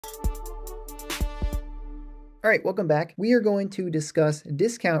All right, welcome back. We are going to discuss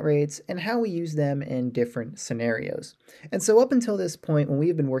discount rates and how we use them in different scenarios. And so up until this point, when we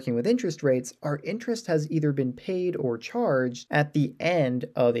have been working with interest rates, our interest has either been paid or charged at the end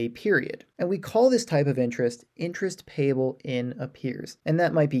of a period. And we call this type of interest payable in arrears. And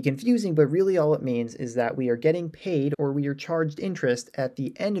that might be confusing, but really all it means is that we are getting paid or we are charged interest at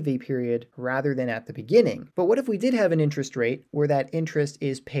the end of a period rather than at the beginning. But what if we did have an interest rate where that interest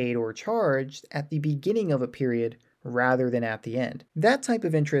is paid or charged at the beginning of a period rather than at the end? That type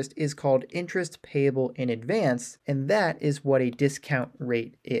of interest is called interest payable in advance, and that is what a discount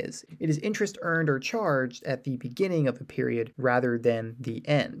rate is. It is interest earned or charged at the beginning of a period rather than the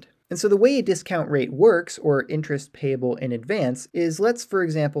end. And so the way a discount rate works, or interest payable in advance, is let's, for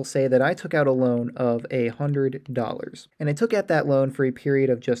example, say that I took out a loan of $100. And I took out that loan for a period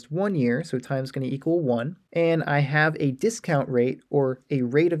of just 1 year, so time is going to equal 1. And I have a discount rate, or a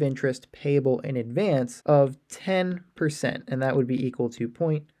rate of interest payable in advance, of 10%. And that would be equal to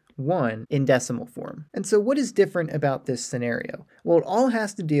 0.1 in decimal form. And so what is different about this scenario? Well, it all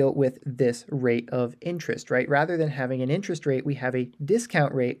has to deal with this rate of interest, right? Rather than having an interest rate, we have a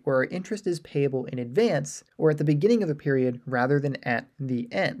discount rate where our interest is payable in advance or at the beginning of a period rather than at the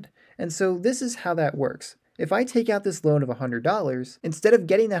end. And so this is how that works. If I take out this loan of $100, instead of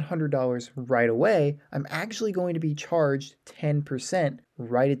getting that $100 right away, I'm actually going to be charged 10%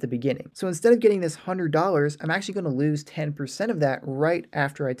 right at the beginning. So instead of getting this $100, I'm actually going to lose 10% of that right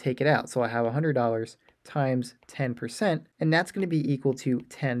after I take it out. So I have $100 times 10%, and that's going to be equal to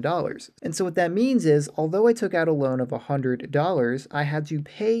 $10. And so what that means is, although I took out a loan of $100, I had to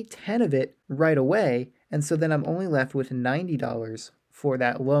pay 10 of it right away, and so then I'm only left with $90 for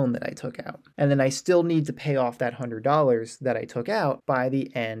that loan that I took out. And then I still need to pay off that $100 that I took out by the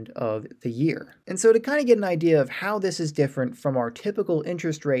end of the year. And so to kind of get an idea of how this is different from our typical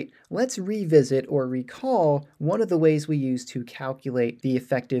interest rate, let's revisit or recall one of the ways we use to calculate the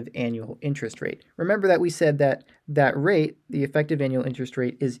effective annual interest rate. Remember that we said that that rate, the effective annual interest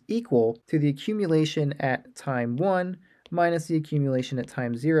rate, is equal to the accumulation at time 1 minus the accumulation at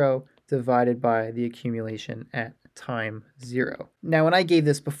time 0 divided by the accumulation at time 0. Now, when I gave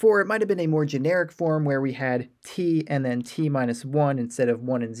this before, it might have been a more generic form where we had t and then t minus 1 instead of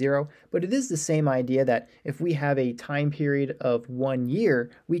 1 and 0, but it is the same idea that if we have a time period of 1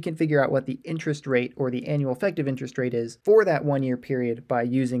 year, we can figure out what the interest rate or the annual effective interest rate is for that 1 year period by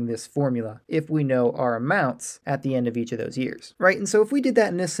using this formula if we know our amounts at the end of each of those years, right? And so if we did that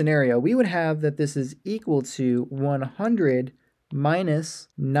in this scenario, we would have that this is equal to 100 minus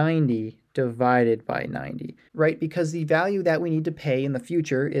 90 divided by 90, right? Because the value that we need to pay in the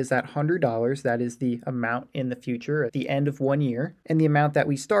future is that $100. That is the amount in the future at the end of 1 year. And the amount that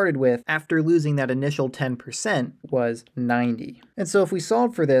we started with after losing that initial 10% was 90. And so if we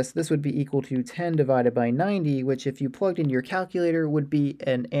solve for this, this would be equal to 10 divided by 90, which if you plugged into your calculator would be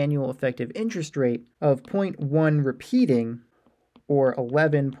an annual effective interest rate of 0.1 repeating, or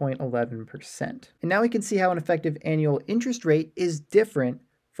 11.11%. And now we can see how an effective annual interest rate is different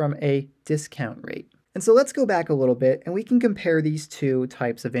from a discount rate. And so let's go back a little bit and we can compare these two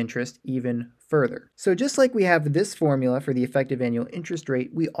types of interest even further. So just like we have this formula for the effective annual interest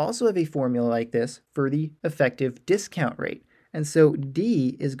rate, we also have a formula like this for the effective discount rate. And so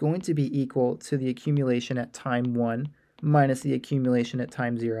D is going to be equal to the accumulation at time 1 minus the accumulation at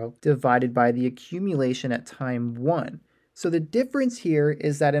time 0 divided by the accumulation at time 1. So the difference here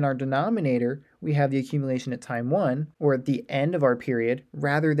is that in our denominator, we have the accumulation at time 1, or at the end of our period,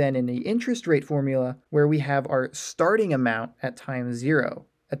 rather than in the interest rate formula, where we have our starting amount at time 0,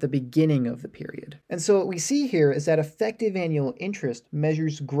 at the beginning of the period. And so what we see here is that effective annual interest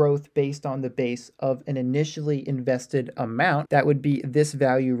measures growth based on the base of an initially invested amount. That would be this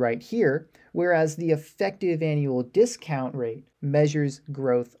value right here, whereas the effective annual discount rate measures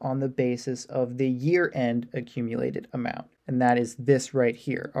growth on the basis of the year-end accumulated amount. And that is this right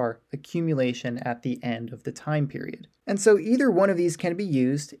here, our accumulation at the end of the time period. And so either one of these can be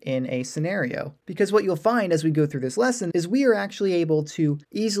used in a scenario, because what you'll find as we go through this lesson is we are actually able to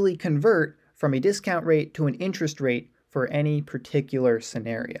easily convert from a discount rate to an interest rate for any particular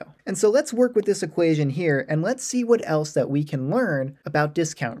scenario. And so let's work with this equation here and let's see what else that we can learn about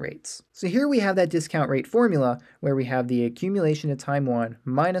discount rates. So here we have that discount rate formula where we have the accumulation at time 1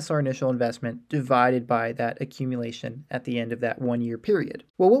 minus our initial investment divided by that accumulation at the end of that 1 year period.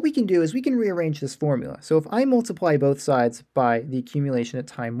 Well, what we can do is we can rearrange this formula. So if I multiply both sides by the accumulation at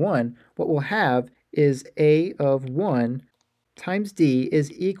time 1, what we'll have is A of 1 times D is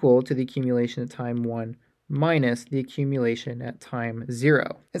equal to the accumulation at time 1 minus the accumulation at time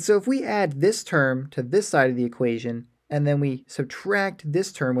 0. And so if we add this term to this side of the equation and then we subtract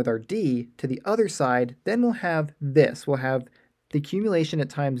this term with our d to the other side, then we'll have this. We'll have the accumulation at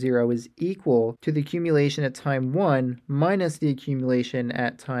time 0 is equal to the accumulation at time 1 minus the accumulation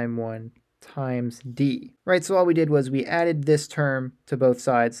at time 1 times d, right? So all we did was we added this term to both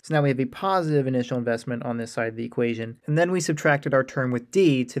sides. So now we have a positive initial investment on this side of the equation. And then we subtracted our term with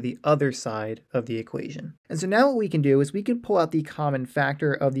d to the other side of the equation. And so now what we can do is we can pull out the common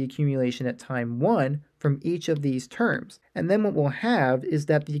factor of the accumulation at time 1 from each of these terms. And then what we'll have is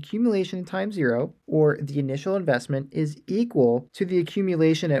that the accumulation at time 0, or the initial investment, is equal to the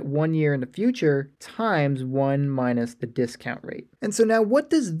accumulation at 1 year in the future times 1 minus the discount rate. And so now what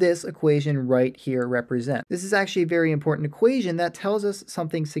does this equation right here represent? This is actually a very important equation that tells us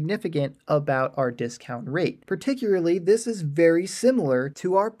something significant about our discount rate. Particularly, this is very similar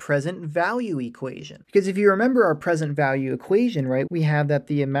to our present value equation. Because if you remember our present value equation, right, we have that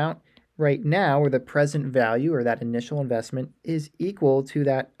the amount right now, or the present value, or that initial investment, is equal to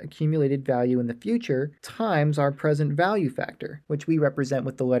that accumulated value in the future times our present value factor, which we represent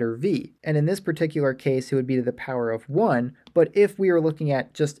with the letter v. And in this particular case, it would be to the power of 1. But if we were looking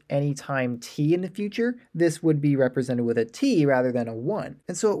at just any time t in the future, this would be represented with a t rather than a 1.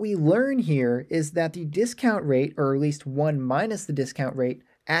 And so what we learn here is that the discount rate, or at least 1 minus the discount rate,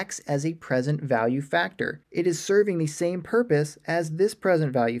 acts as a present value factor. It is serving the same purpose as this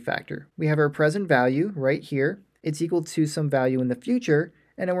present value factor. We have our present value right here. It's equal to some value in the future,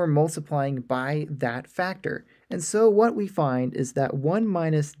 and then we're multiplying by that factor. And so what we find is that 1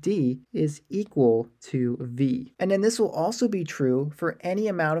 minus d is equal to v. And then this will also be true for any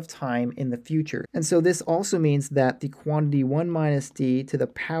amount of time in the future. And so this also means that the quantity 1 minus d to the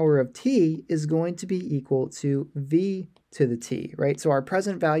power of t is going to be equal to v to the t, right? So our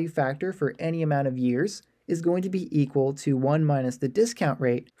present value factor for any amount of years is going to be equal to 1 minus the discount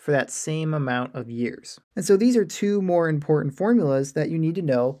rate for that same amount of years. And so these are two more important formulas that you need to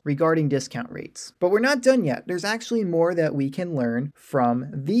know regarding discount rates. But we're not done yet. There's actually more that we can learn from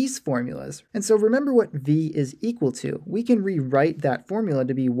these formulas. And so remember what v is equal to. We can rewrite that formula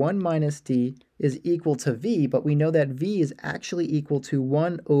to be 1 minus d is equal to v, but we know that v is actually equal to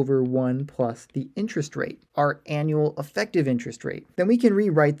 1 over 1 plus the interest rate, our annual effective interest rate. Then we can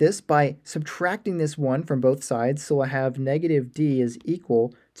rewrite this by subtracting this 1 from both sides, so I have negative d is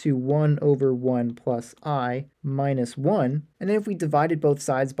equal to 1 over 1 plus I minus 1. And then if we divided both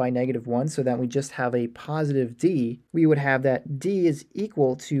sides by negative 1 so that we just have a positive d, we would have that d is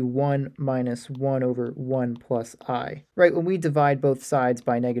equal to 1 minus 1 over 1 plus I. Right, when we divide both sides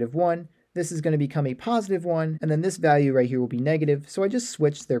by negative 1, this is going to become a positive 1, and then this value right here will be negative, so I just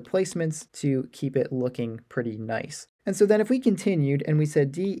switched their placements to keep it looking pretty nice. And so then if we continued and we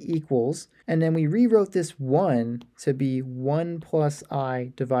said d equals, and then we rewrote this 1 to be 1 plus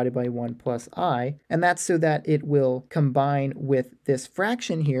I divided by 1 plus I, and that's so that it will combine with this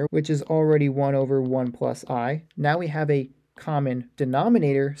fraction here, which is already 1 over 1 plus I. Now we have a common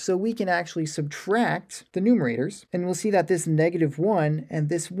denominator, so we can actually subtract the numerators, and we'll see that this negative 1 and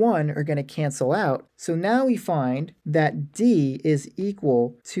this 1 are going to cancel out. So now we find that d is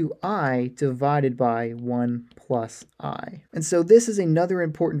equal to I divided by 1 plus I. And so this is another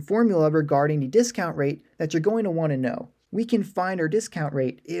important formula regarding the discount rate that you're going to want to know. We can find our discount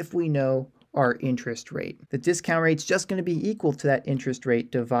rate if we know our interest rate. The discount rate's just going to be equal to that interest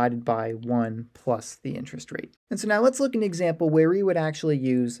rate divided by 1 plus the interest rate. And so now let's look at an example where we would actually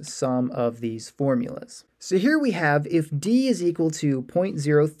use some of these formulas. So here we have, if d is equal to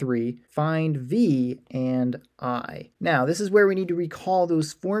 0.03, find v and I. Now this is where we need to recall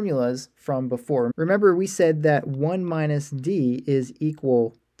those formulas from before. Remember, we said that 1 minus d is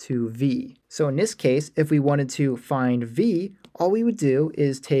equal to v. So in this case, if we wanted to find v, all we would do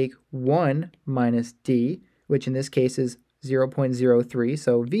is take 1 minus d, which in this case is 0.03.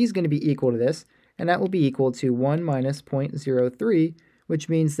 So v is going to be equal to this, and that will be equal to 1 minus 0.03, which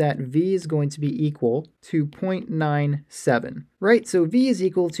means that v is going to be equal to 0.97, right? So v is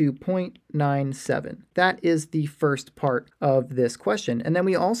equal to 0.97. That is the first part of this question. And then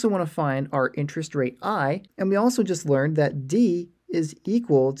we also want to find our interest rate I, and we also just learned that d is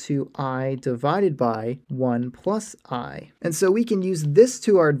equal to I divided by 1 plus I. And so we can use this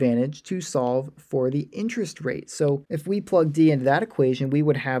to our advantage to solve for the interest rate. So if we plug d into that equation, we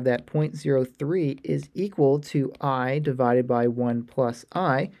would have that 0.03 is equal to I divided by 1 plus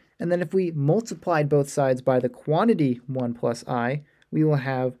I. And then if we multiplied both sides by the quantity 1 plus I, we will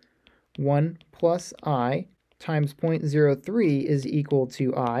have 1 plus I times 0.03 is equal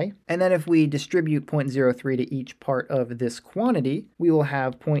to I. And then if we distribute 0.03 to each part of this quantity, we will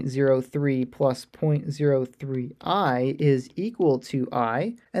have 0.03 plus 0.03i is equal to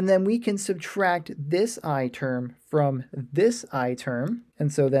I. And then we can subtract this I term from this I term.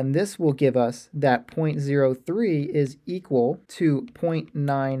 And so then this will give us that 0.03 is equal to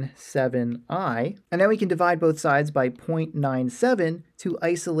 0.97i. And then we can divide both sides by 0.97 to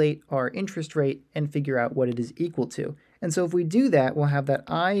isolate our interest rate and figure out what it is equal to. And so if we do that, we'll have that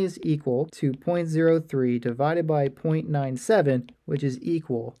I is equal to 0.03 divided by 0.97, which is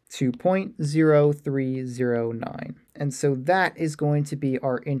equal to 0.0309. And so that is going to be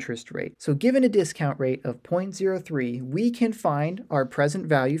our interest rate. So given a discount rate of 0.03, we can find our present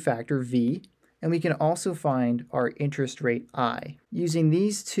value factor V, and we can also find our interest rate I, using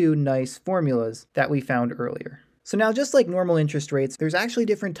these two nice formulas that we found earlier. So now, just like normal interest rates, there's actually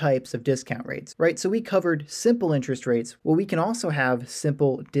different types of discount rates, right? So we covered simple interest rates. Well, we can also have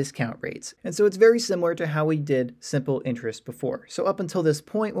simple discount rates. And so it's very similar to how we did simple interest before. So up until this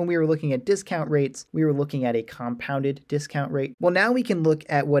point, when we were looking at discount rates, we were looking at a compounded discount rate. Well, now we can look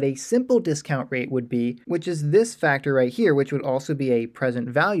at what a simple discount rate would be, which is this factor right here, which would also be a present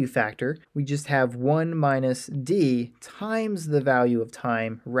value factor. We just have 1 minus d times the value of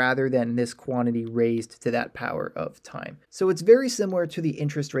time rather than this quantity raised to that power of time. So it's very similar to the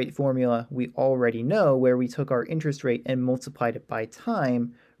interest rate formula we already know, where we took our interest rate and multiplied it by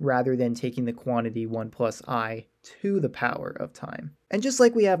time rather than taking the quantity 1 plus I to the power of time. And just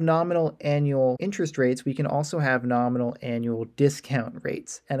like we have nominal annual interest rates, we can also have nominal annual discount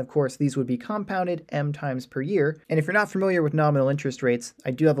rates. And of course, these would be compounded m times per year. And if you're not familiar with nominal interest rates,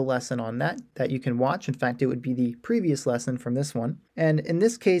 I do have a lesson on that you can watch. In fact, it would be the previous lesson from this one. And in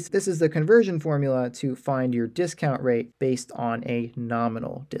this case, this is the conversion formula to find your discount rate based on a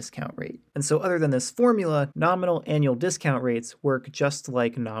nominal discount rate. And so other than this formula, nominal annual discount rates work just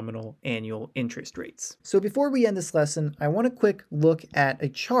like nominal annual interest rates. So before we end this lesson, I want a quick look at a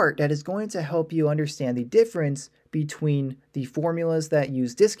chart that is going to help you understand the difference between the formulas that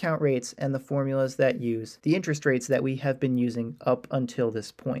use discount rates and the formulas that use the interest rates that we have been using up until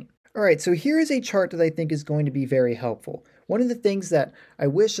this point. All right, so here is a chart that I think is going to be very helpful. One of the things that I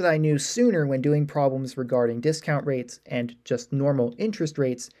wish that I knew sooner when doing problems regarding discount rates and just normal interest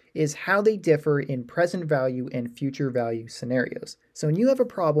rates is how they differ in present value and future value scenarios. So when you have a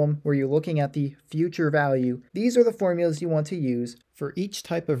problem where you're looking at the future value, these are the formulas you want to use for each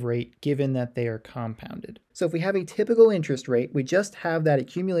type of rate given that they are compounded. So if we have a typical interest rate, we just have that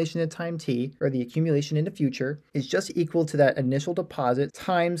accumulation at time t, or the accumulation in the future, is just equal to that initial deposit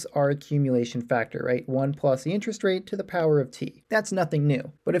times our accumulation factor, right? 1 plus the interest rate to the power of t. That's nothing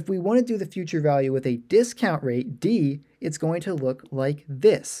new. But if we want to do the future value with a discount rate, d, it's going to look like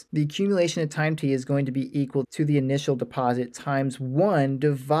this. The accumulation at time t is going to be equal to the initial deposit times 1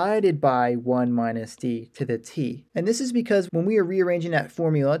 divided by 1 minus d to the t. And this is because when we are rearranging that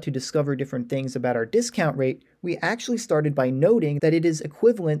formula to discover different things about our discount rate, we actually started by noting that it is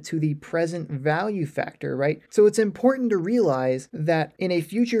equivalent to the present value factor, right? So it's important to realize that in a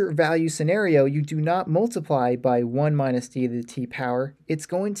future value scenario, you do not multiply by 1 minus d to the t power. It's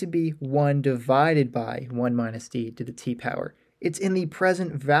going to be 1 divided by 1 minus d to the t power. It's in the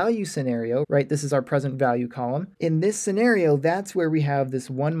present value scenario, right? This is our present value column. In this scenario, that's where we have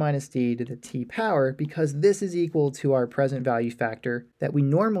this 1 minus d to the t power, because this is equal to our present value factor that we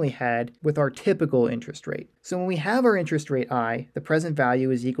normally had with our typical interest rate. So when we have our interest rate I, the present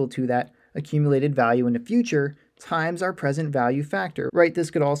value is equal to that accumulated value in the future times our present value factor, right? This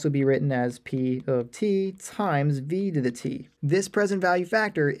could also be written as P of t times V to the t. This present value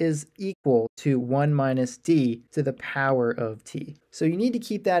factor is equal to 1 minus d to the power of t. So you need to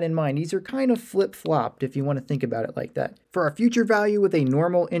keep that in mind. These are kind of flip-flopped if you want to think about it like that. For our future value with a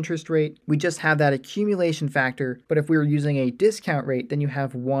normal interest rate, we just have that accumulation factor, but if we were using a discount rate, then you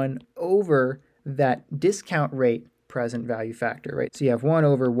have 1 over that discount rate present value factor, right? So you have 1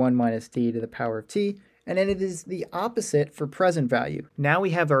 over 1 minus d to the power of t, and then it is the opposite for present value. Now we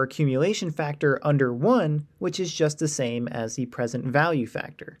have our accumulation factor under 1, which is just the same as the present value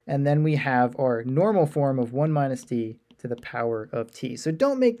factor. And then we have our normal form of 1 minus d to the power of t. So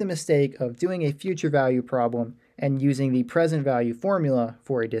don't make the mistake of doing a future value problem and using the present value formula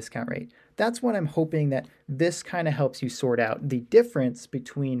for a discount rate. That's what I'm hoping that this kind of helps you sort out the difference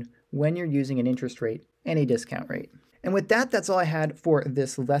between when you're using an interest rate and a discount rate. And with that, that's all I had for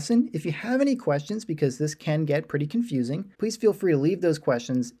this lesson. If you have any questions, because this can get pretty confusing, please feel free to leave those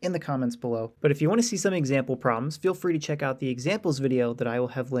questions in the comments below. But if you want to see some example problems, feel free to check out the examples video that I will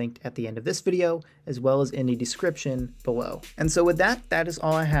have linked at the end of this video, as well as in the description below. And so with that, that is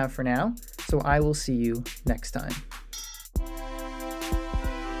all I have for now. So I will see you next time.